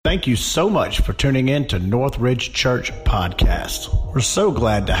Thank you so much for tuning in to Northridge Church Podcast. We're so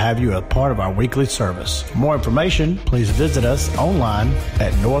glad to have you a part of our weekly service. For more information, please visit us online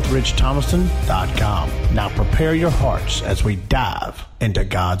at northridgethomaston.com. Now prepare your hearts as we dive into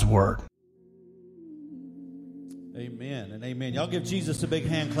God's Word. Amen and amen. Y'all give Jesus a big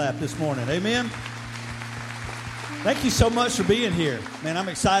hand clap this morning. Amen. Thank you so much for being here. Man, I'm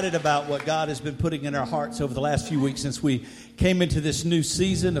excited about what God has been putting in our hearts over the last few weeks since we came into this new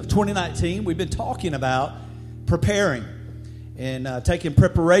season of 2019. We've been talking about preparing and taking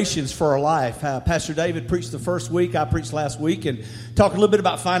preparations for our life. Pastor David preached the first week. I preached last week and talked a little bit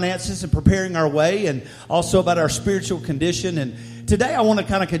about finances and preparing our way and also about our spiritual condition. And today I want to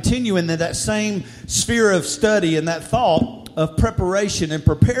kind of continue in that same sphere of study and that thought of preparation and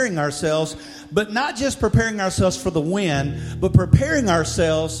preparing ourselves, but not just preparing ourselves for the win, but preparing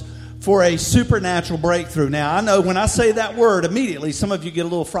ourselves for a supernatural breakthrough. Now, I know when I say that word, immediately some of you get a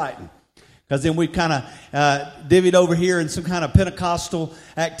little frightened, because then we've kind of divvied over here in some kind of Pentecostal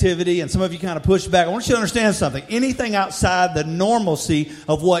activity, and some of you kind of push back. I want you to understand something. Anything outside the normalcy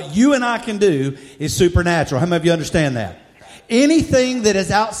of what you and I can do is supernatural. How many of you understand that? Anything that is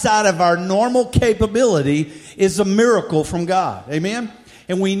outside of our normal capability is a miracle from God. Amen?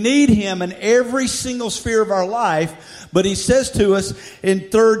 And we need Him in every single sphere of our life. But He says to us in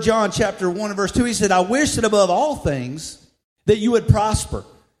 3 John chapter 1 and verse 2, He said, I wish that above all things that you would prosper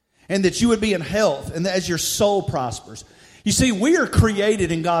and that you would be in health and that as your soul prospers. You see, we are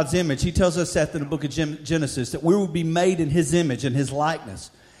created in God's image. He tells us that in the book of Genesis, that we will be made in His image and His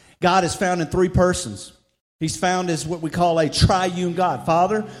likeness. God is found in three persons. He's found as what we call a triune God,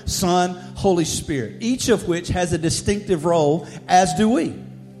 Father, Son, Holy Spirit, each of which has a distinctive role, as do we.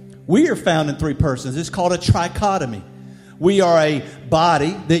 We are found in three persons. It's called a trichotomy. We are a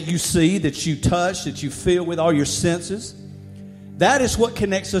body that you see, that you touch, that you feel with all your senses. That is what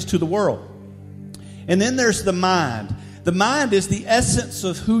connects us to the world. And then there's the mind. The mind is the essence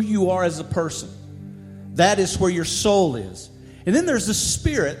of who you are as a person. That is where your soul is. And then there's the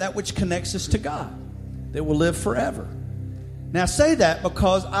spirit, that which connects us to God, that will live forever. Now, I say that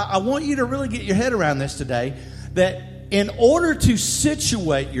because I want you to really get your head around this today, that in order to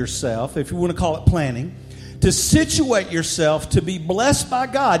situate yourself, if you want to call it planning, to situate yourself to be blessed by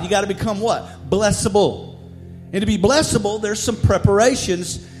God, you got to become what? Blessable. And to be blessable, there's some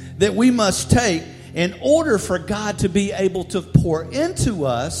preparations that we must take in order for God to be able to pour into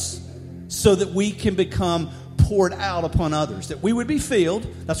us so that we can become poured out upon others, that we would be filled.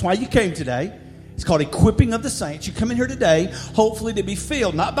 That's why you came today. It's called equipping of the saints. You come in here today, hopefully to be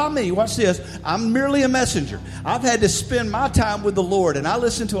filled, not by me. Watch this. I'm merely a messenger. I've had to spend my time with the Lord, and I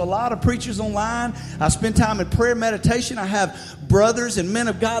listen to a lot of preachers online. I spend time in prayer meditation. I have brothers and men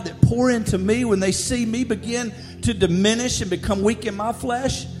of God that pour into me when they see me begin to diminish and become weak in my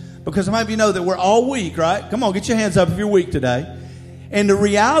flesh. Because how many of you know that we're all weak, right? Come on, get your hands up if you're weak today. And the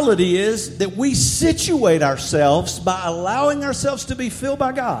reality is that we situate ourselves by allowing ourselves to be filled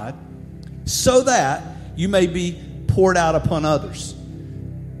by God, so that you may be poured out upon others.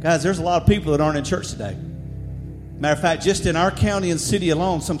 Guys, there's a lot of people that aren't in church today. Matter of fact, just in our county and city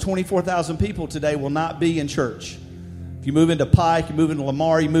alone, some 24,000 people today will not be in church. If you move into Pike, you move into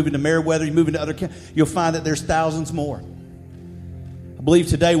Lamar, you move into Meriwether, you move into other counties, you'll find that there's thousands more. I believe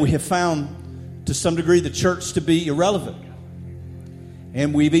today we have found, to some degree, the church to be irrelevant.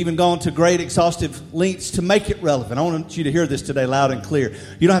 And we've even gone to great exhaustive lengths to make it relevant. I want you to hear this today loud and clear.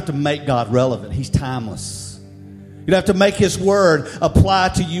 You don't have to make God relevant. He's timeless. You don't have to make His Word apply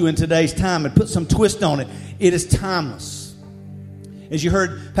to you in today's time and put some twist on it. It is timeless. As you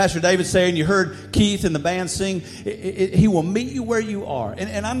heard Pastor David say, and you heard Keith and the band sing, He will meet you where you are.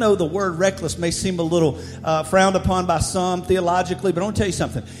 And I know the word reckless may seem a little frowned upon by some theologically, but I want to tell you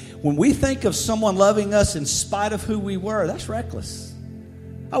something. When we think of someone loving us in spite of who we were, that's reckless.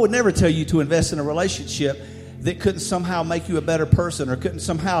 I would never tell you to invest in a relationship that couldn't somehow make you a better person or couldn't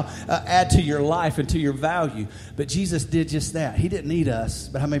somehow add to your life and to your value. But Jesus did just that. He didn't need us,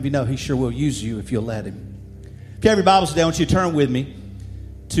 but how many of you know He sure will use you if you'll let Him? If you have your Bibles today, I want you to turn with me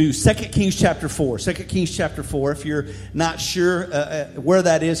to 2 Kings chapter 4. 2 Kings chapter 4. If you're not sure where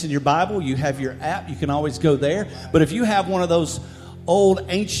that is in your Bible, you have your app. You can always go there. But if you have one of those old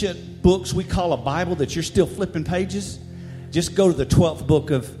ancient books we call a Bible that you're still flipping pages, just go to the 12th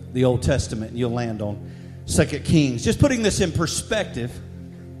book of the Old Testament and you'll land on 2 Kings. Just putting this in perspective,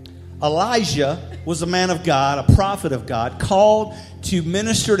 Elijah was a man of God, a prophet of God, called to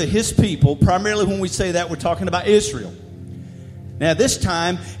minister to his people. Primarily when we say that, we're talking about Israel. Now this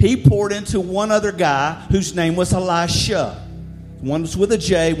time, he poured into one other guy whose name was Elisha. One's with a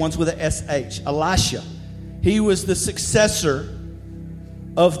J, one's with a S-H. Elisha. He was the successor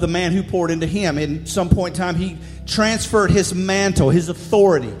of the man who poured into him. At some point in time, he transferred his mantle, his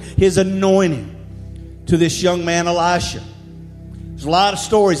authority, his anointing to this young man, Elisha. There's a lot of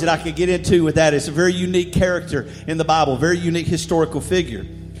stories that I could get into with that. It's a very unique character in the Bible, very unique historical figure.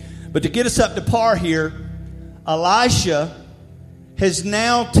 But to get us up to par here, Elisha has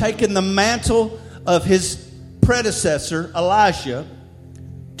now taken the mantle of his predecessor, Elijah,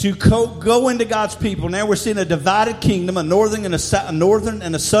 to go into God's people. Now we're seeing a divided kingdom, a northern and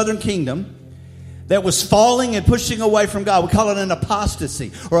a southern kingdom that was falling and pushing away from God. We call it an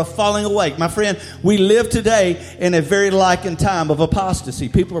apostasy or a falling away. My friend, we live today in a very likened time of apostasy.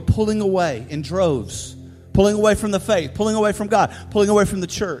 People are pulling away in droves, pulling away from the faith, pulling away from God, pulling away from the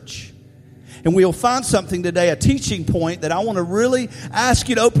church. And we'll find something today, a teaching point that I want to really ask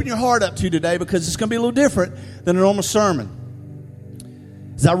you to open your heart up to today, because it's going to be a little different than a normal sermon.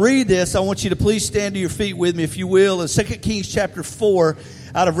 As I read this, I want you to please stand to your feet with me, if you will. In 2 Kings chapter 4,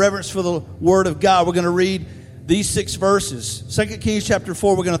 out of reverence for the Word of God, we're going to read these 6 verses. 2 Kings chapter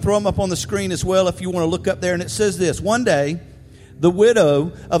 4, we're going to throw them up on the screen as well if you want to look up there. And it says this: One day, the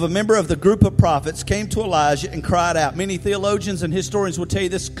widow of a member of the group of prophets came to Elijah and cried out. Many theologians and historians will tell you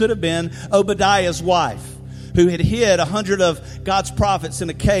this could have been Obadiah's wife, who had hid 100 of God's prophets in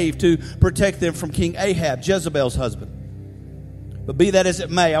a cave to protect them from King Ahab, Jezebel's husband. But be that as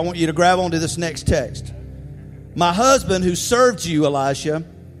it may, I want you to grab onto this next text. My husband who served you, Elisha,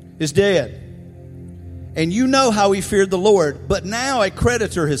 is dead. And you know how he feared the Lord. But now a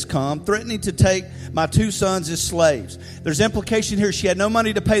creditor has come, threatening to take my 2 sons as slaves. There's implication here. She had no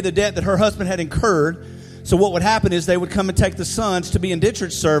money to pay the debt that her husband had incurred. So what would happen is they would come and take the sons to be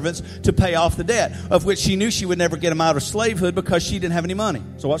indentured servants to pay off the debt, of which she knew she would never get them out of slavehood because she didn't have any money.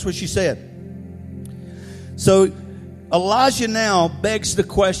 So watch what she said. So Elijah now begs the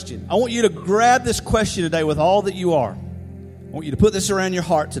question. I want you to grab this question today with all that you are. I want you to put this around your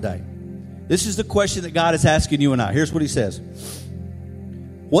heart today. This is the question that God is asking you and I. Here's what he says.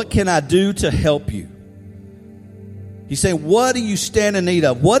 What can I do to help you? He's saying, what do you stand in need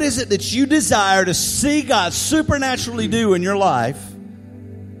of? What is it that you desire to see God supernaturally do in your life?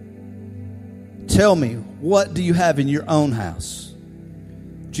 Tell me, what do you have in your own house?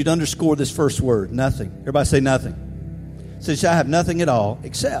 I want you to underscore this first word, nothing. Everybody say nothing. It says, I have nothing at all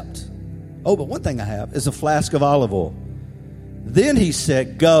except, but one thing I have is a flask of olive oil. Then he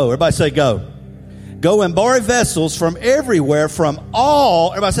said, go. Everybody say go. Go and borrow vessels from everywhere, from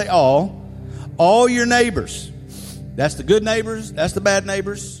all, everybody say all your neighbors. That's the good neighbors. That's the bad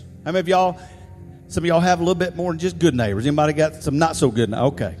neighbors. How many of y'all, some of y'all have a little bit more than just good neighbors? Anybody got some not so good?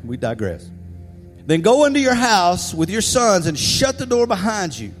 Okay, we digress. Then go into your house with your sons and shut the door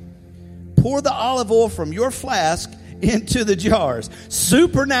behind you. Pour the olive oil from your flask into the jars.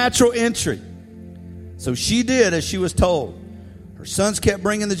 Supernatural entry. So she did as she was told. Her sons kept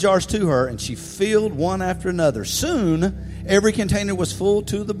bringing the jars to her, and she filled one after another. Soon, every container was full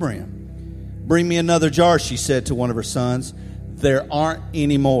to the brim. Bring me another jar, she said to one of her sons. There aren't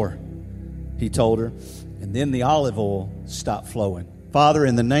any more, he told her. And then the olive oil stopped flowing. Father,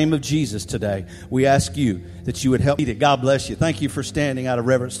 in the name of Jesus today, we ask you that you would help me. God bless you. Thank you for standing out of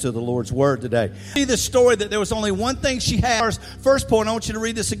reverence to the Lord's word today. See this story that there was only one thing she had. First point, I want you to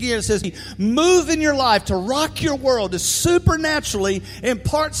read this again. It says, move in your life to rock your world, to supernaturally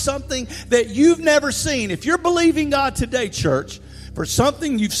impart something that you've never seen. If you're believing God today, church, for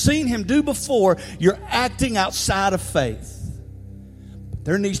something you've seen him do before, you're acting outside of faith. But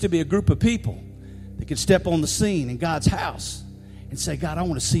there needs to be a group of people that can step on the scene in God's house and say, God, I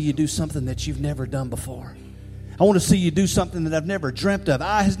want to see you do something that you've never done before. I want to see you do something that I've never dreamt of.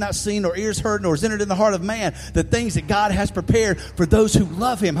 Eye has not seen, nor ears heard, nor has entered in the heart of man, the things that God has prepared for those who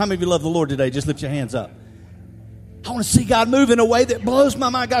love him. How many of you love the Lord today? Just lift your hands up. I want to see God move in a way that blows my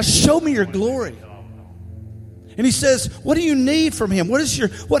mind. God, show me your glory. And he says, what do you need from him?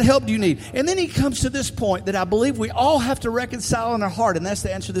 What help do you need? And then he comes to this point that I believe we all have to reconcile in our heart, and that's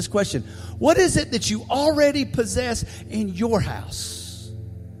to answer this question. What is it that you already possess in your house?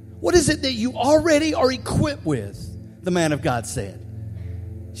 What is it that you already are equipped with? The man of God said.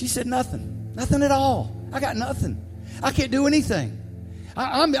 She said, nothing. Nothing at all. I got nothing. I can't do anything.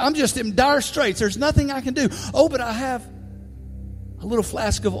 I'm just in dire straits. There's nothing I can do. But I have a little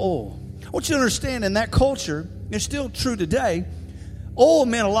flask of oil. I want you to understand, in that culture, it's still true today, oil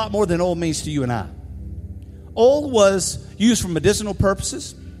meant a lot more than oil means to you and I. Oil was used for medicinal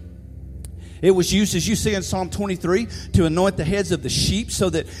purposes. It was used, as you see in Psalm 23, to anoint the heads of the sheep so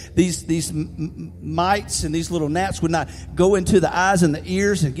that these mites and these little gnats would not go into the eyes and the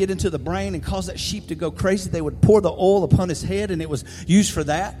ears and get into the brain and cause that sheep to go crazy. They would pour the oil upon his head, and it was used for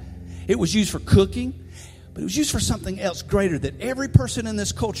that. It was used for cooking. But it was used for something else greater that every person in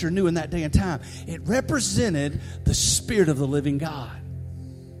this culture knew in that day and time. It represented the Spirit of the living God.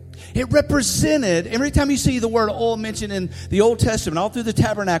 It represented, every time you see the word oil mentioned in the Old Testament, all through the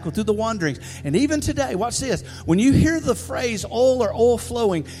tabernacle, through the wanderings, and even today, watch this. When you hear the phrase oil or oil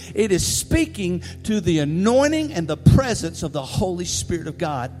flowing, it is speaking to the anointing and the presence of the Holy Spirit of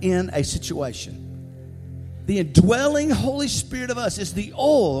God in a situation. The indwelling Holy Spirit of us is the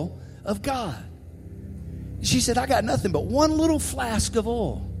oil of God. She said, I got nothing but one little flask of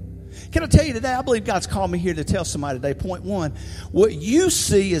oil. Can I tell you today, I believe God's called me here to tell somebody today, point one, what you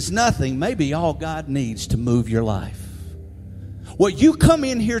see is nothing, maybe all God needs to move your life. What you come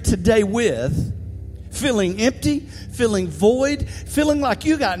in here today with, feeling empty, feeling void, feeling like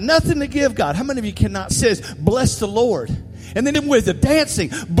you got nothing to give God. How many of you cannot say, bless the Lord? And then with the dancing,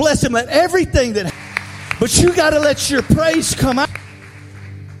 bless Him, let everything that, but you got to let your praise come out.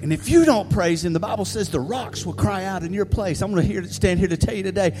 And if you don't praise Him, the Bible says the rocks will cry out in your place. I'm going to stand here to tell you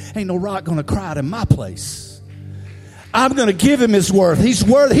today, ain't no rock going to cry out in my place. I'm going to give Him His worth. He's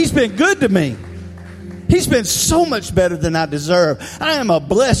worthy. He's been good to me. He's been so much better than I deserve. I am a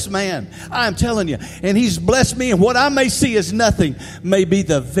blessed man. I am telling you. And He's blessed me. And what I may see as nothing may be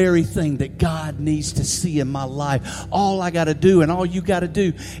the very thing that God needs to see in my life. All I got to do and all you got to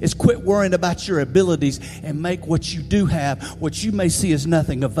do is quit worrying about your abilities and make what you do have, what you may see as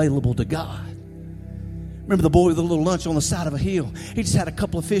nothing, available to God. Remember the boy with a little lunch on the side of a hill? He just had a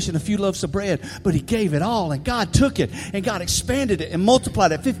couple of fish and a few loaves of bread, but he gave it all, and God took it, and God expanded it and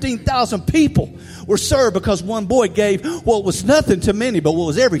multiplied it. 15,000 people were served because one boy gave what was nothing to many, but what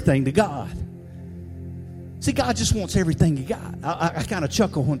was everything to God. See, God just wants everything you got. I kind of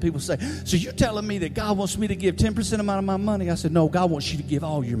chuckle when people say, so you're telling me that God wants me to give 10% of my money? I said, no, God wants you to give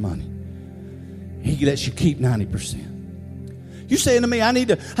all your money. He lets you keep 90%. You saying to me, I need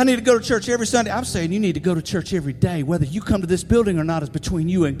to go to church every Sunday. I'm saying you need to go to church every day. Whether you come to this building or not is between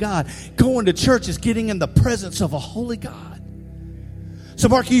you and God. Going to church is getting in the presence of a holy God. So,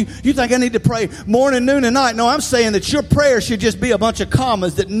 Mark, you think I need to pray morning, noon, and night? No, I'm saying that your prayer should just be a bunch of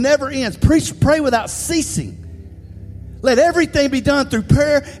commas that never ends. Pray without ceasing. Let everything be done through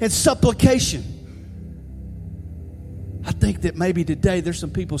prayer and supplication. I think that maybe today there's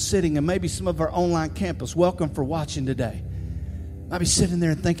some people sitting, and maybe some of our online campus, welcome for watching today, might be sitting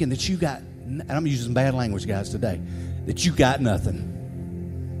there and thinking that you got, and I'm using bad language, guys, today, that you got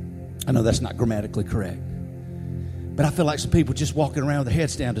nothing. I know that's not grammatically correct. But I feel like some people just walking around with their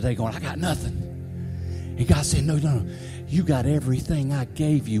heads down today going, I got nothing. And God said, no. You got everything I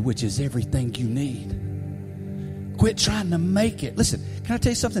gave you, which is everything you need. Quit trying to make it. Listen, can I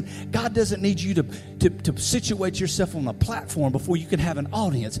tell you something? God doesn't need you to situate yourself on a platform before you can have an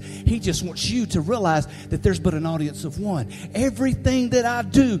audience. He just wants you to realize that there's but an audience of one. Everything that I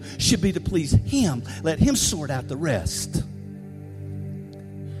do should be to please Him. Let Him sort out the rest.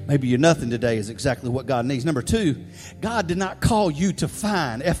 Maybe your nothing today is exactly what God needs. Number two, God did not call you to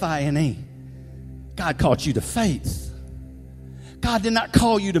find, F-I-N-E. God called you to faith. God did not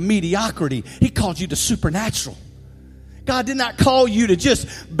call you to mediocrity. He called you to supernatural. God did not call you to just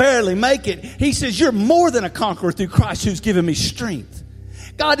barely make it. He says, you're more than a conqueror through Christ who's given me strength.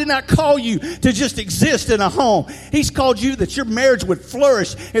 God did not call you to just exist in a home. He's called you that your marriage would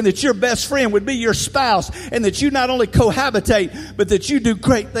flourish and that your best friend would be your spouse and that you not only cohabitate, but that you do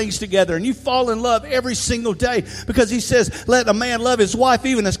great things together and you fall in love every single day because He says, let a man love his wife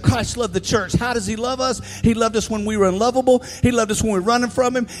even as Christ loved the church. How does He love us? He loved us when we were unlovable. He loved us when we were running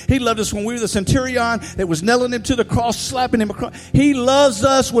from Him. He loved us when we were the centurion that was nailing Him to the cross, slapping Him across. He loves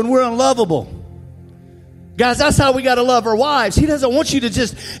us when we're unlovable. Guys, that's how we got to love our wives. He doesn't want you to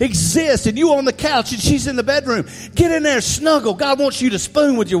just exist and you on the couch and she's in the bedroom. Get in there, snuggle. God wants you to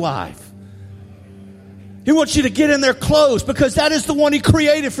spoon with your wife. He wants you to get in there close because that is the one He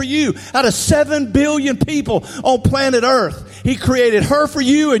created for you. Out of 7 billion people on planet Earth, He created her for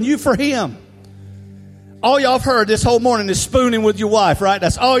you and you for Him. All y'all have heard this whole morning is spooning with your wife, right?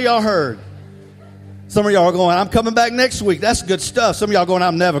 That's all y'all heard. Some of y'all are going, I'm coming back next week. That's good stuff. Some of y'all going,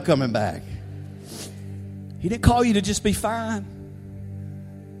 I'm never coming back. He didn't call you to just be fine.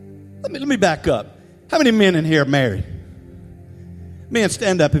 Let me back up. How many men in here are married? Men,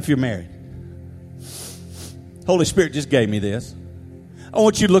 stand up if you're married. Holy Spirit just gave me this. I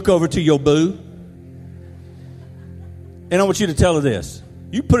want you to look over to your boo. And I want you to tell her this.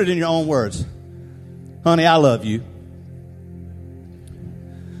 You put it in your own words. Honey, I love you.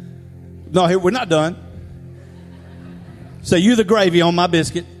 No, here, we're not done. Say, you the gravy on my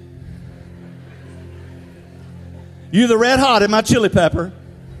biscuit. You the red hot in my chili pepper.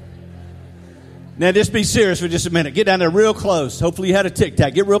 Now, just be serious for just a minute. Get down there real close. Hopefully you had a Tic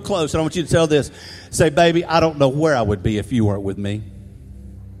Tac. Get real close. And I want you to tell this. Say, baby, I don't know where I would be if you weren't with me.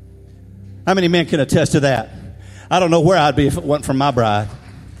 How many men can attest to that? I don't know where I'd be if it wasn't for my bride.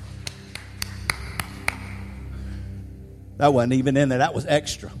 That wasn't even in there. That was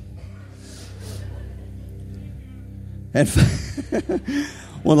extra. And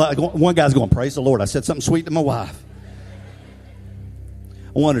one guy's going, praise the Lord. I said something sweet to my wife.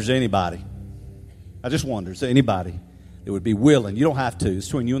 I wonder, is there anybody? I just wonder, is there anybody that would be willing? You don't have to. It's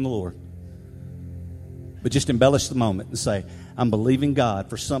between you and the Lord. But just embellish the moment and say, I'm believing God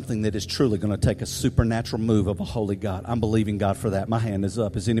for something that is truly going to take a supernatural move of a holy God. I'm believing God for that. My hand is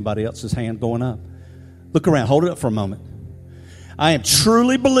up. Is anybody else's hand going up? Look around. Hold it up for a moment. I am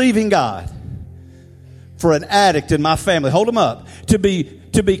truly believing God for an addict in my family. Hold them up. To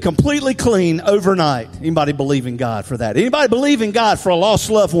be completely clean overnight. Anybody believe in God for that? Anybody believe in God for a lost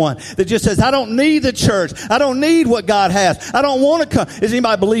loved one that just says, I don't need the church. I don't need what God has. I don't want to come. Is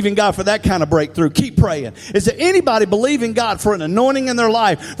anybody believing God for that kind of breakthrough? Keep praying. Is there anybody believing God for an anointing in their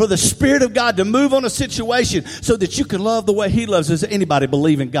life, for the Spirit of God to move on a situation so that you can love the way He loves? Is there anybody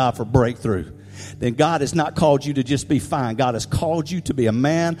believing God for breakthrough? Then God has not called you to just be fine. God has called you to be a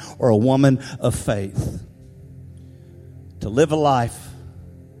man or a woman of faith. To live a life.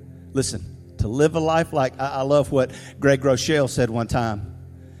 Listen, to live a life like, I love what Greg Rochelle said one time.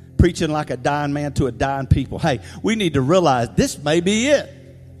 Preaching like a dying man to a dying people. Hey, we need to realize this may be it.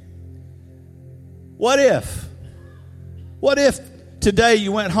 What if today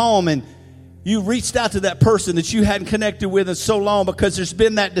you went home and you reached out to that person that you hadn't connected with in so long because there's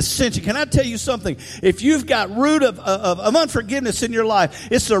been that dissension? Can I tell you something? If you've got root of unforgiveness in your life,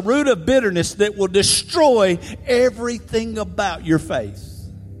 it's a root of bitterness that will destroy everything about your faith.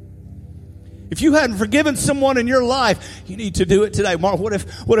 If you hadn't forgiven someone in your life, you need to do it today. Mark, what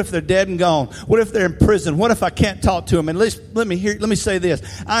if they're dead and gone? What if they're in prison? What if I can't talk to them? And let me say this.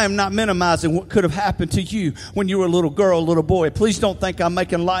 I am not minimizing what could have happened to you when you were a little girl, a little boy. Please don't think I'm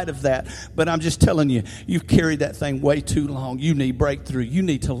making light of that. But I'm just telling you, you've carried that thing way too long. You need breakthrough. You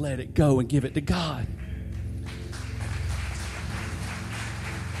need to let it go and give it to God.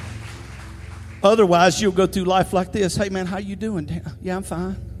 Otherwise, you'll go through life like this. Hey, man, how you doing? Yeah, I'm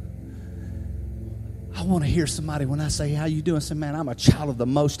fine. I want to hear somebody when I say, how you doing? Say, man, I'm a child of the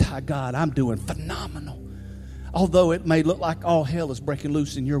Most High God. I'm doing phenomenal. Although it may look like all hell is breaking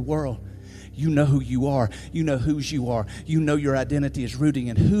loose in your world, you know who you are. You know whose you are. You know your identity is rooting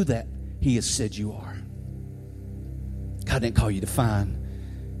in who that He has said you are. God didn't call you to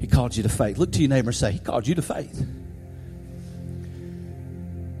find. He called you to faith. Look to your neighbor and say, He called you to faith.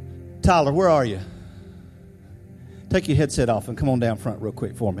 Tyler, where are you? Take your headset off and come on down front real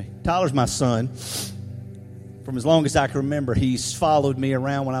quick for me. Tyler's my son. From as long as I can remember, he's followed me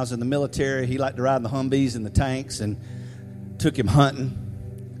around when I was in the military. He liked to ride in the Humvees and the tanks and took him hunting.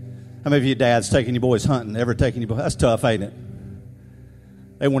 How many of you dads taking your boys hunting? Ever taking your boys? That's tough, ain't it?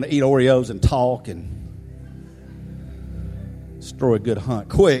 They want to eat Oreos and talk and destroy a good hunt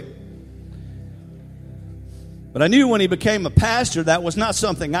quick. But I knew when he became a pastor, that was not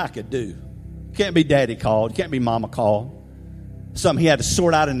something I could do. You can't be daddy called. You can't be mama called. Something he had to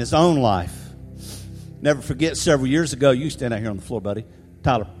sort out in his own life. Never forget, several years ago, you stand out here on the floor, buddy.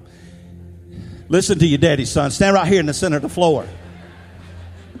 Tyler, listen to your daddy, son. Stand right here in the center of the floor.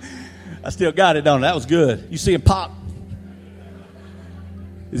 I still got it, don't I? That was good. You see him pop?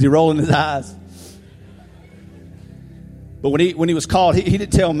 Is he rolling his eyes? But when he was called, he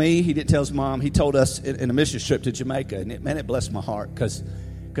didn't tell me. He didn't tell his mom. He told us in a mission trip to Jamaica. And it blessed my heart because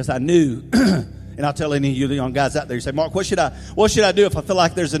I knew, and I'll tell any of you young guys out there, you say, Mark, what should I do if I feel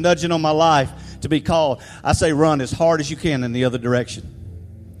like there's a nudging on my life to be called? I say run as hard as you can in the other direction.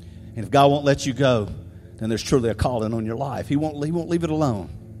 And if God won't let you go, then there's truly a calling on your life. He won't leave it alone.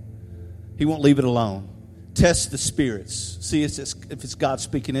 He won't leave it alone. Test the spirits. See if it's God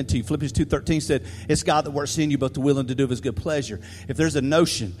speaking into you. Philippians 2:13 said, it's God that works in you both the will and to do of His good pleasure. If there's a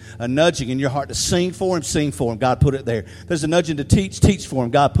notion, a nudging in your heart to sing for Him, God put it there. If there's a nudging to teach for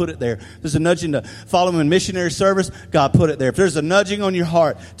Him, God put it there. If there's a nudging to follow Him in missionary service, God put it there. If there's a nudging on your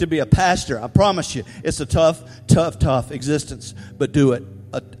heart to be a pastor, I promise you, it's a tough existence. But do it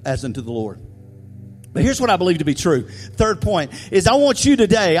as unto the Lord. But here's what I believe to be true. Third point is I want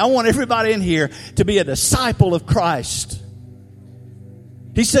everybody in here to be a disciple of Christ.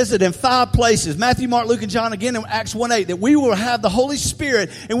 He says it in 5 places. Matthew, Mark, Luke, and John, again in Acts 1:8, that we will have the Holy Spirit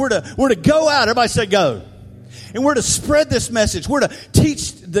and we're to go out. Everybody say go. And we're to spread this message. We're to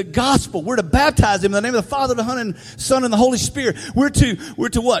teach the gospel. We're to baptize Him in the name of the Father, the Son, and the Holy Spirit. We're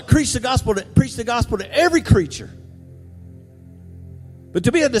to what? Preach the gospel to every creature. But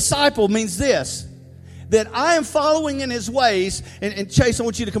to be a disciple means this. that I am following in his ways, and Chase, I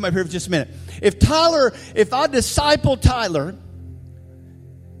want you to come up here for just a minute. If I disciple Tyler,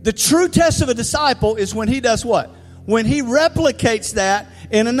 the true test of a disciple is when he does what? When he replicates that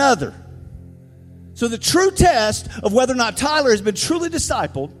in another. So the true test of whether or not Tyler has been truly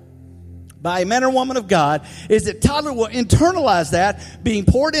discipled by a man or woman of God is that Tyler will internalize that being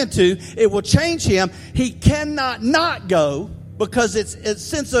poured into. It will change him. He cannot not go because it's a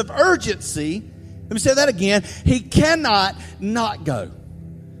sense of urgency. Let me say that again. He cannot not go.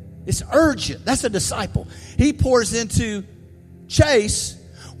 It's urgent. That's a disciple. He pours into Chase.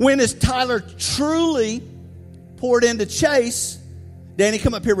 When is Tyler truly poured into Chase? Danny,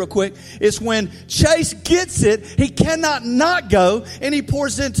 come up here real quick. It's when Chase gets it, he cannot not go, and he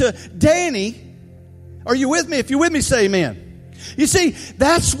pours into Danny. Are you with me? If you're with me, say amen. You see,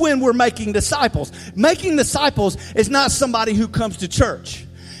 that's when we're making disciples. Making disciples is not somebody who comes to church.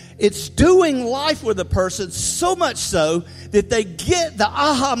 It's doing life with a person so much so that they get the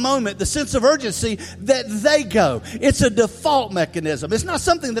aha moment, the sense of urgency that they go. It's a default mechanism. It's not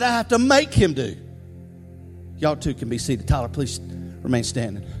something that I have to make him do. Y'all too can be seated. Tyler, please remain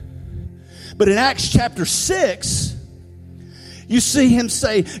standing. But in Acts chapter 6, you see him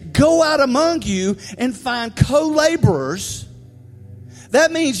say, go out among you and find co-laborers.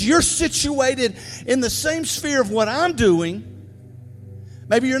 That means you're situated in the same sphere of what I'm doing.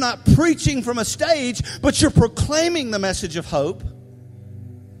 Maybe you're not preaching from a stage, but you're proclaiming the message of hope.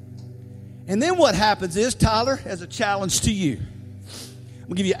 And then what happens is, Tyler, as a challenge to you, I'm going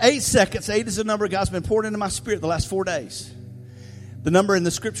to give you 8 seconds. 8 is the number God's been poured into my spirit the last 4 days. The number in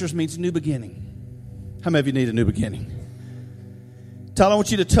the scriptures means new beginning. How many of you need a new beginning? Tyler, I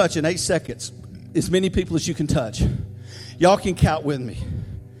want you to touch in 8 seconds as many people as you can touch. Y'all can count with me.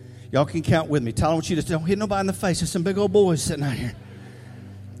 Y'all can count with me. Tyler, I want you to don't hit nobody in the face. There's some big old boys sitting out here.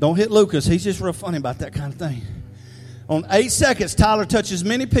 Don't hit Lucas. He's just real funny about that kind of thing. On 8 seconds, Tyler, touch as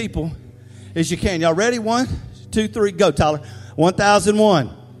many people as you can. Y'all ready? 1, 2, 3, go, Tyler. 1001,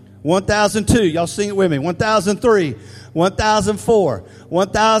 1002. Y'all sing it with me. 1003, 1004,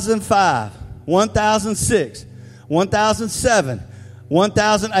 1005, 1006, 1007,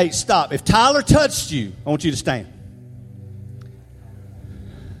 1008. Stop. If Tyler touched you, I want you to stand.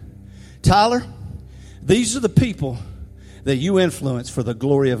 Tyler, these are the people that you influence for the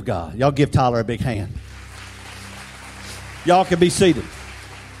glory of God. Y'all give Tyler a big hand. Y'all can be seated.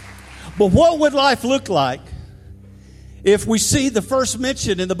 But what would life look like if we see the first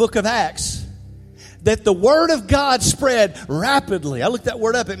mention in the book of Acts that the word of God spread rapidly? I looked that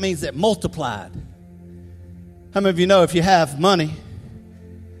word up. It means that multiplied. How many of you know if you have money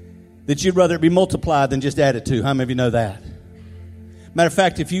that you'd rather it be multiplied than just added to? How many of you know that? Matter of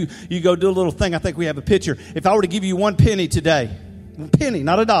fact, if you go do a little thing, I think we have a picture. If I were to give you 1 penny today, 1 penny,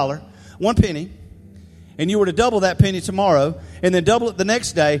 not $1, 1 penny, and you were to double that penny tomorrow, and then double it the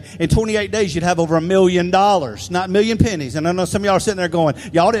next day, in 28 days you'd have over $1 million, not a million pennies. And I know some of y'all are sitting there going,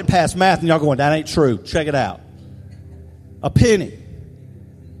 y'all didn't pass math, and y'all going, that ain't true. Check it out. A penny.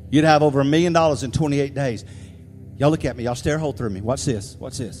 You'd have over $1 million in 28 days. Y'all look at me. Y'all stare a hole through me. Watch this.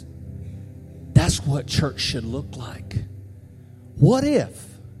 Watch this. That's what church should look like. What if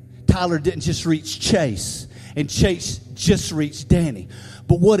Tyler didn't just reach Chase and Chase just reached Danny?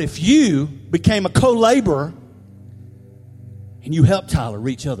 But what if you became a co-laborer and you helped Tyler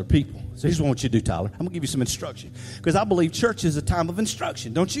reach other people? So here's what I want you to do, Tyler. I'm going to give you some instruction. Because I believe church is a time of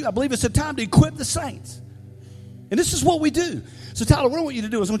instruction, don't you? I believe it's a time to equip the saints. And this is what we do. So Tyler, what I want you to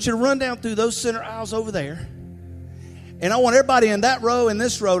do is I want you to run down through those center aisles over there. And I want everybody in that row and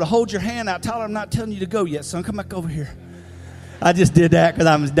this row to hold your hand out. Tyler, I'm not telling you to go yet, son. Come back over here. I just did that because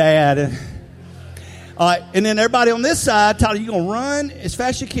I'm his dad. All right, and then everybody on this side, Tyler, you're going to run as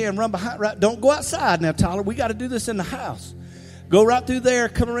fast as you can. Run behind. Right, don't go outside now, Tyler. We got to do this in the house. Go right through there,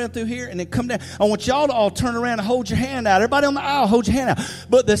 come around through here, and then come down. I want y'all to all turn around and hold your hand out. Everybody on the aisle, hold your hand out.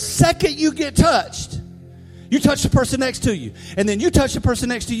 But the second you get touched, you touch the person next to you. And then you touch the person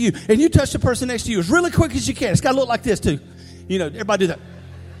next to you. And you touch the person next to you as really quick as you can. It's got to look like this, too. You know, everybody do that.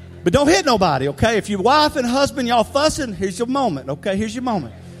 But don't hit nobody, okay? If your wife and husband, y'all fussing, here's your moment, okay? Here's your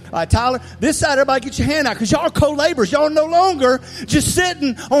moment. All right, Tyler, this side, everybody get your hand out because y'all are co-laborers. Y'all are no longer just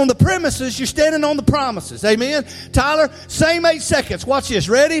sitting on the premises. You're standing on the promises. Amen? Tyler, same 8 seconds. Watch this.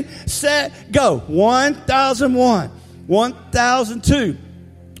 Ready, set, go. 1001, 1002,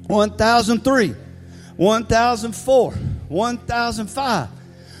 1003, 1004, 1005,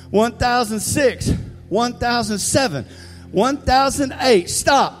 1006, 1007, 1008.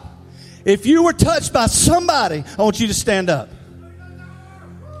 Stop. If you were touched by somebody, I want you to stand up.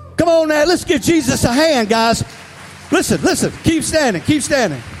 Come on now, let's give Jesus a hand, guys. Listen, keep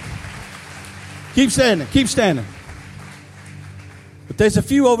standing. Keep standing. Keep standing. But there's a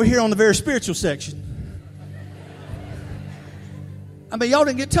few over here on the very spiritual section. I mean, y'all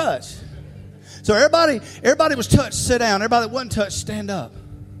didn't get touched. So everybody was touched, sit down. Everybody that wasn't touched, stand up.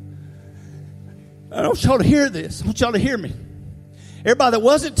 I want y'all to hear this. I want y'all to hear me. Everybody that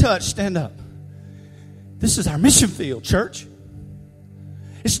wasn't touched, stand up. This is our mission field, church.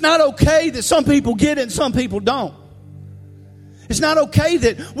 It's not okay that some people get it and some people don't. It's not okay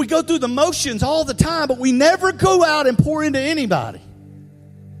that we go through the motions all the time, but we never go out and pour into anybody.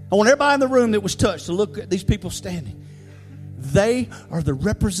 I want everybody in the room that was touched to look at these people standing. They are the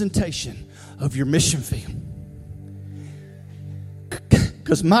representation of your mission field.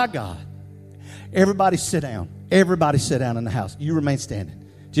 Because my God, everybody sit down. Everybody sit down in the house. You remain standing.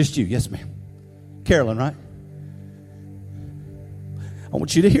 Just you. Yes, ma'am. Carolyn, right? I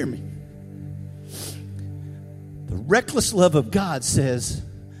want you to hear me. The reckless love of God says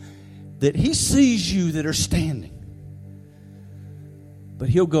that He sees you that are standing. But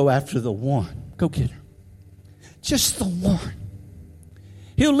He'll go after the one. Go get her. Just the one.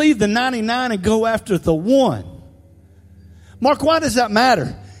 He'll leave the 99 and go after the one. Mark, why does that matter?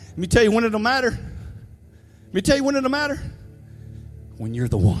 Let me tell you when it'll matter. Let me tell you when it'll matter. When you're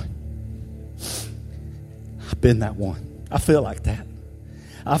the one. I've been that one. I feel like that.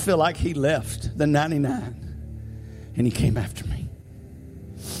 I feel like He left the 99 and He came after me.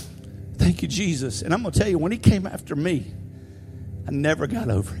 Thank you, Jesus. And I'm going to tell you, when He came after me, I never got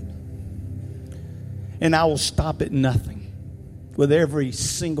over it. And I will stop at nothing with every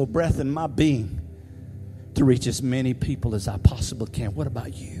single breath in my being to reach as many people as I possibly can. What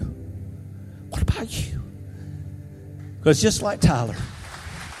about you? What about you? Because just like Tyler,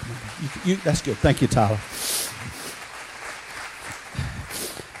 that's good. Thank you, Tyler.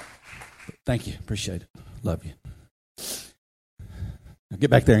 Thank you. Appreciate it. Love you. Now get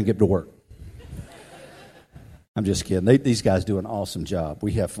back there and get to work. I'm just kidding. These guys do an awesome job.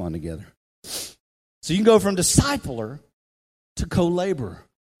 We have fun together. So you can go from discipler to co-laborer.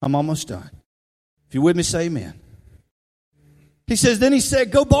 I'm almost done. If you're with me, say amen. He says, then He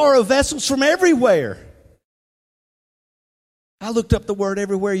said, go borrow vessels from everywhere. I looked up the word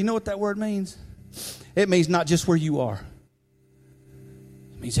everywhere. You know what that word means? It means not just where you are.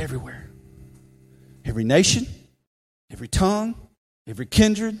 It means everywhere. Every nation, every tongue, every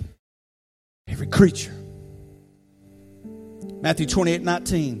kindred, every creature. Matthew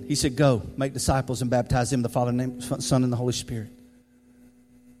 28:19, He said, go, make disciples and baptize them in the Father, Son, and the Holy Spirit.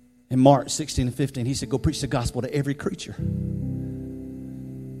 In Mark 16:15, He said, go preach the gospel to every creature.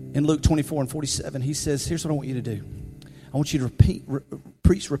 In Luke 24:47, He says, here's what I want you to do. I want you to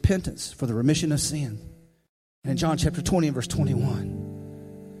preach repentance for the remission of sin. And in John chapter 20 and verse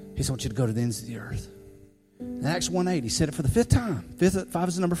 21, He said, I want you to go to the ends of the earth. In Acts 1:8, He said it for the fifth time. 5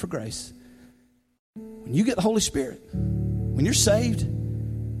 is the number for grace. When you get the Holy Spirit, when you're saved,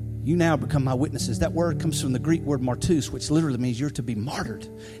 you now become my witnesses. That word comes from the Greek word martus, which literally means you're to be martyred.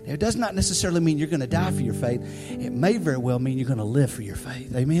 Now, it does not necessarily mean you're going to die for your faith. It may very well mean you're going to live for your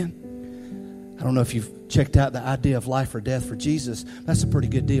faith. Amen? I don't know if you've checked out the idea of life or death for Jesus. That's a pretty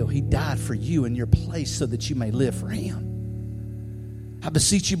good deal. He died for you in your place so that you may live for Him. I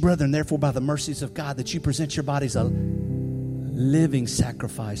beseech you, brethren, therefore, by the mercies of God, that you present your bodies a living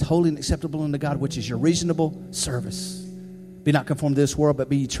sacrifice, holy and acceptable unto God, which is your reasonable service. Be not conformed to this world, but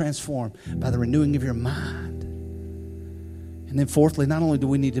be ye transformed by the renewing of your mind. And then fourthly, not only do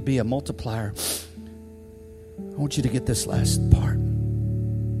we need to be a multiplier, I want you to get this last part.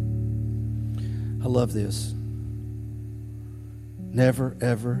 I love this. Never,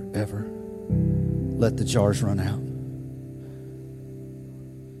 ever, ever let the jars run out.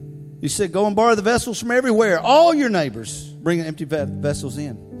 He said, go and borrow the vessels from everywhere. All your neighbors bring empty vessels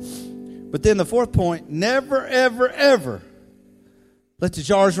in. But then the fourth point, never, ever, ever let the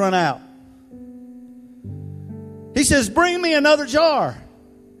jars run out. He says, bring me another jar.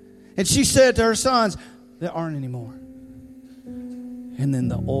 And she said to her sons, there aren't any more. And then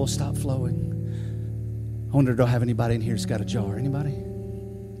the oil stopped flowing. I wonder, do I have anybody in here who's got a jar? Anybody?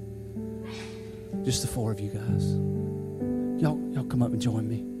 Just the four of you guys. Y'all come up and join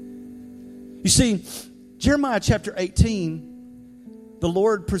me. You see, Jeremiah chapter 18, the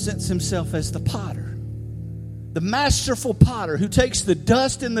Lord presents Himself as the potter. The masterful potter who takes the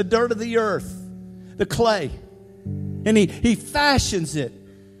dust and the dirt of the earth, the clay, and he fashions it.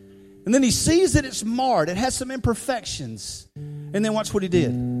 And then He sees that it's marred. It has some imperfections. And then watch what He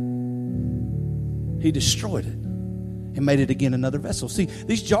did. He destroyed it and made it again another vessel. See,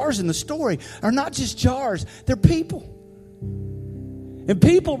 these jars in the story are not just jars. They're people. And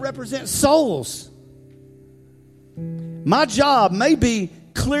people represent souls. My job may be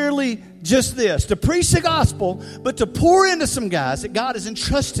clearly just this, to preach the gospel, but to pour into some guys that God has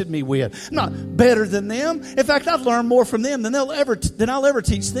entrusted me with. I'm not better than them. In fact, I've learned more from them than I'll ever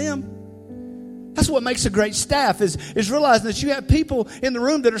teach them. That's what makes a great staff, is realizing that you have people in the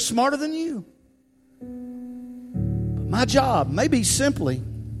room that are smarter than you. But my job may be simply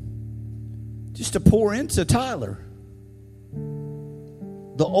just to pour into Tyler.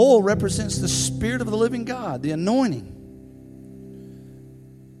 The oil represents the Spirit of the living God, the anointing.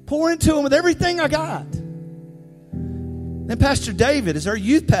 Pour into him with everything I got. Then Pastor David, as our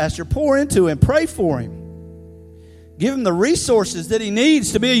youth pastor, pour into him, pray for him. Give him the resources that he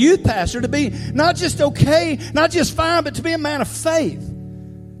needs to be a youth pastor, to be not just okay, not just fine, but to be a man of faith.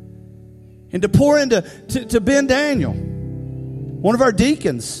 And to pour into to Ben Daniel, one of our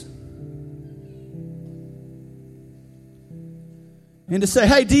deacons. And to say,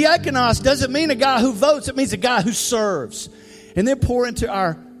 hey, diakonos doesn't mean a guy who votes, it means a guy who serves. And then pour into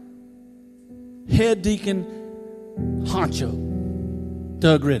our head deacon, Honcho,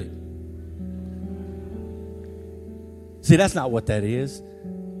 Doug Riddick. See, that's not what that is.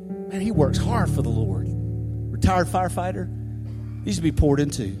 Man, he works hard for the Lord. Retired firefighter. He needs to be poured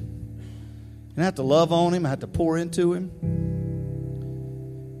into. And I have to love on him. I have to pour into him.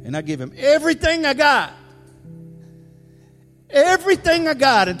 And I give him everything I got. Everything I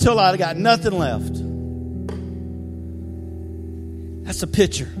got until I got nothing left. That's a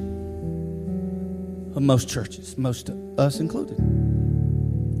picture of most churches, most of us included.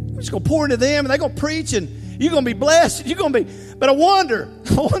 I'm just going to pour into them, and they're going to preach, and you're going to be blessed. You're going to be. But I wonder,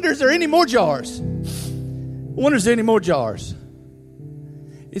 is there any more jars? I wonder, is there any more jars?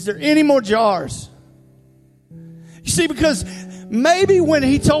 Is there any more jars? You see, because maybe when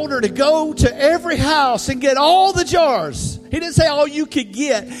he told her to go to every house and get all the jars, he didn't say all you could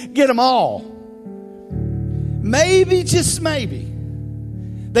get them all. Maybe, just maybe,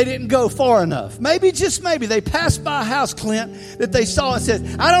 they didn't go far enough. Maybe, just maybe, they passed by a house, Clint, that they saw and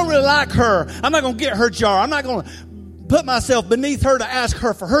said, I don't really like her. I'm not going to get her jar. I'm not going to put myself beneath her to ask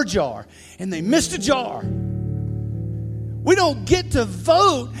her for her jar. And they missed a jar. We don't get to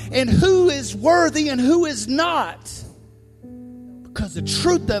vote in who is worthy and who is not. Because the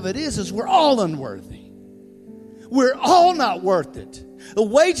truth of it is we're all unworthy. We're all not worth it. The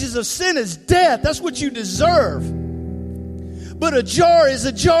wages of sin is death. That's what you deserve. But a jar is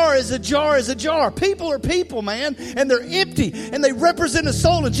a jar is a jar is a jar. People are people, man. And they're empty. And they represent a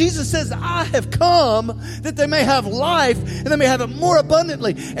soul. And Jesus says, I have come that they may have life. And they may have it more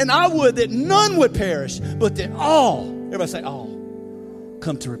abundantly. And I would that none would perish. But that all, everybody say all,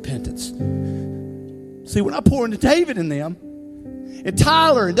 come to repentance. See, when I pour into David and them, and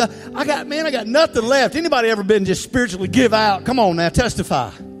Tyler, and I got nothing left. Anybody ever been just spiritually give out? Come on now, testify.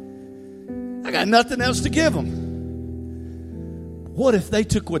 I got nothing else to give them. What if they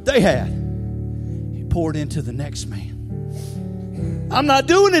took what they had and poured into the next man? I'm not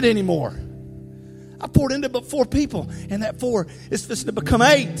doing it anymore. I poured into but 4 people, and that 4 is supposed to become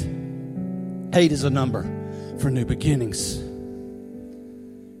 8. 8 is a number for new beginnings.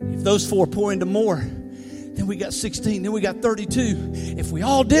 If those 4 pour into more, then we got 16. Then we got 32. If we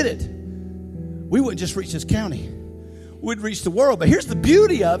all did it, we wouldn't just reach this county. We'd reach the world. But here's the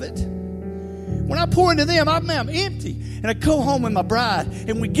beauty of it. When I pour into them, I'm empty. And I go home with my bride.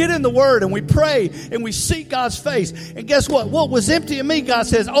 And we get in the Word. And we pray. And we seek God's face. And guess what? What was empty in me, God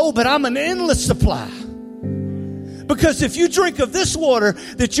says, oh, but I'm an endless supply. Because if you drink of this water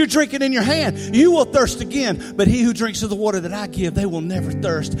that you're drinking in your hand, you will thirst again. But he who drinks of the water that I give, they will never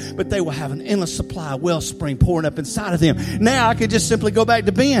thirst, but they will have an endless supply, wellspring pouring up inside of them. Now I could just simply go back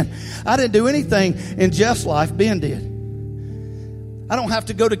to Ben. I didn't do anything in Jeff's life. Ben did. I don't have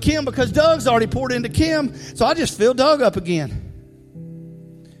to go to Kim because Doug's already poured into Kim. So I just fill Doug up again.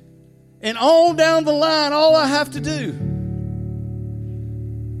 And on down the line, all I have to do,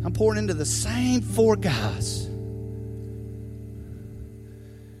 I'm pouring into the same 4 guys.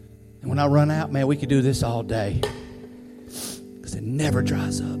 And when I run out, man, we could do this all day. Because it never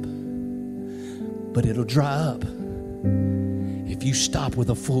dries up. But it'll dry up if you stop with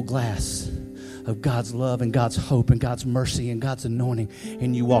a full glass of God's love and God's hope and God's mercy and God's anointing,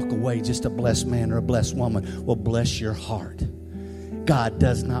 and you walk away just a blessed man or a blessed woman will bless your heart. God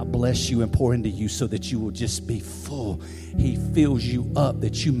does not bless you and pour into you so that you will just be full. He fills you up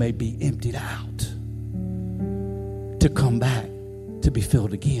that you may be emptied out to come back. To be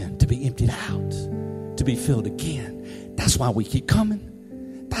filled again, to be emptied out, to be filled again. That's why we keep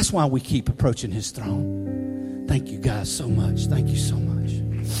coming. That's why we keep approaching his throne. Thank you guys so much. Thank you so much.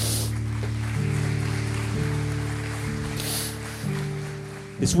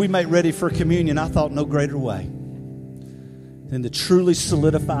 As we make ready for communion, I thought no greater way than to truly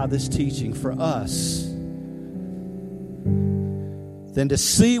solidify this teaching for us, than to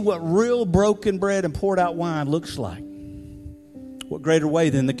see what real broken bread and poured out wine looks like. What greater way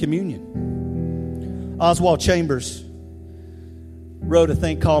than the communion? Oswald Chambers wrote a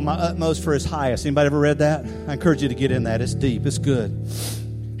thing called My Utmost for His Highest. Anybody ever read that? I encourage you to get in that. It's deep. It's good.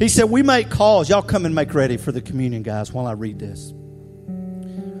 He said, we make calls. Y'all come and make ready for the communion, guys, while I read this.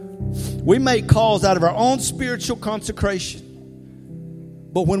 We make calls out of our own spiritual consecration.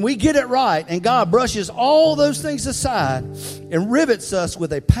 But when we get it right and God brushes all those things aside and rivets us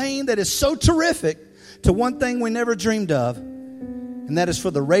with a pain that is so terrific to one thing we never dreamed of, and that is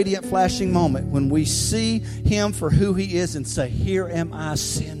for the radiant flashing moment when we see Him for who He is and say, here am I,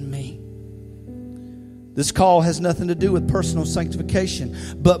 send me. This call has nothing to do with personal sanctification,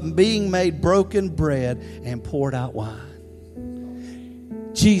 but being made broken bread and poured out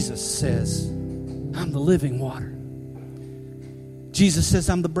wine. Jesus says, I'm the living water. Jesus says,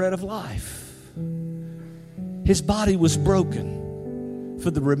 I'm the bread of life. His body was broken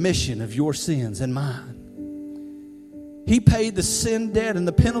for the remission of your sins and mine. He paid the sin debt and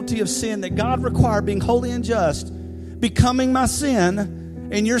the penalty of sin that God required, being holy and just, becoming my sin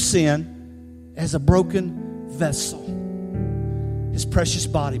and your sin as a broken vessel. His precious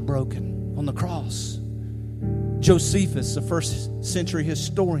body broken on the cross. Josephus, the first century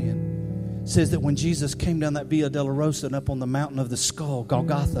historian, says that when Jesus came down that Via Dolorosa and up on the mountain of the skull,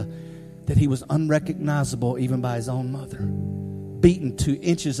 Golgotha, that He was unrecognizable even by His own mother, beaten to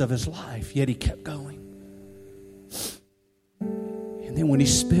inches of His life, yet He kept going. And then when He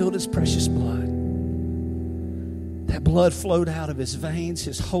spilled His precious blood, that blood flowed out of His veins,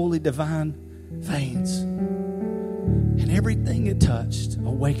 His holy divine veins, and everything it touched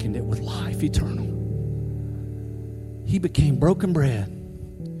awakened it with life eternal. He became broken bread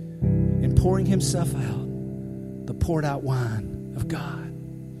and pouring Himself out, the poured out wine of God.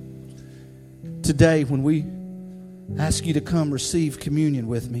 Today, when we ask you to come receive communion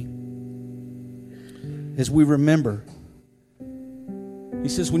with me, as we remember, He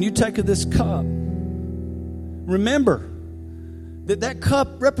says, when you take of this cup, remember that that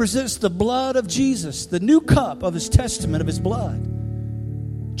cup represents the blood of Jesus, the new cup of His testament of His blood.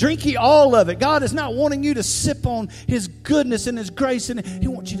 Drink ye all of it. God is not wanting you to sip on His goodness and His grace, and He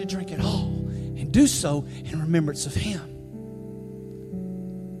wants you to drink it all and do so in remembrance of Him.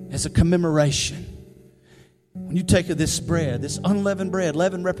 As a commemoration. When you take of this bread, this unleavened bread,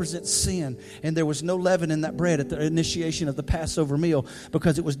 leaven represents sin, and there was no leaven in that bread at the initiation of the Passover meal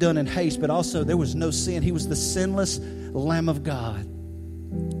because it was done in haste, but also there was no sin. He was the sinless Lamb of God.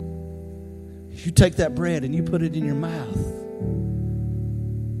 You take that bread and you put it in your mouth.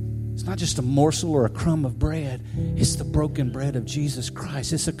 It's not just a morsel or a crumb of bread. It's the broken bread of Jesus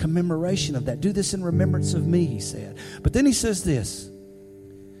Christ. It's a commemoration of that. Do this in remembrance of me, He said. But then He says this.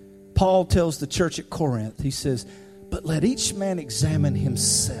 Paul tells the church at Corinth, he says, but let each man examine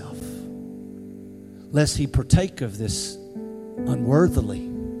himself, lest he partake of this unworthily.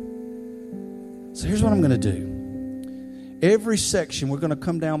 So here's what I'm going to do. Every section, we're going to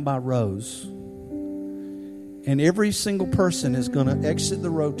come down by rows. And every single person is going to exit the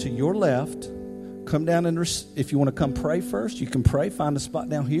row to your left. Come down and if you want to come pray first, you can pray. Find a spot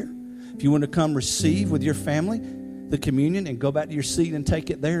down here. If you want to come receive with your family the communion and go back to your seat and take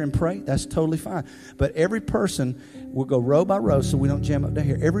it there and pray, that's totally fine. But every person will go row by row so we don't jam up down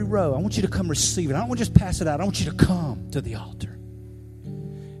here. Every row, I want you to come receive it. I don't want to just pass it out. I want you to come to the altar.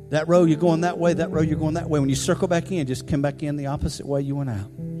 That row, you're going that way. That row, you're going that way. When you circle back in, just come back in the opposite way you went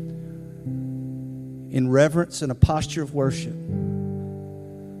out. In reverence and a posture of worship.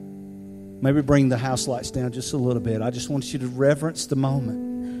 Maybe bring the house lights down just a little bit. I just want you to reverence the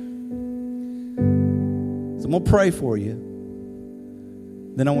moment. So I'm going to pray for you.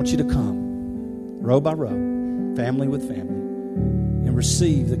 Then I want you to come, row by row, family with family, and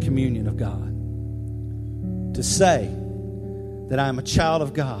receive the communion of God. To say that I am a child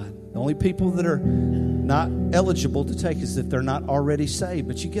of God. The only people that are not eligible to take is if they're not already saved.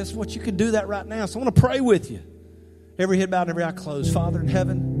 But you guess what? You can do that right now. So I want to pray with you. Every head bowed, every eye closed. Father in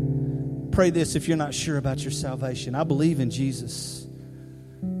heaven, pray this if you're not sure about your salvation. I believe in Jesus.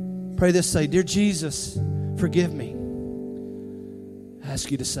 Pray this, say, dear Jesus, forgive me. I ask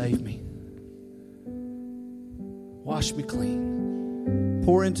you to save me. Wash me clean.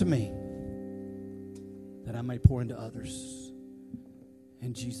 Pour into me that I may pour into others.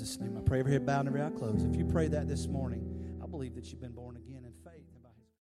 In Jesus' name, I pray every head bowed and every eye closed. If you pray that this morning, I believe that you've been born again.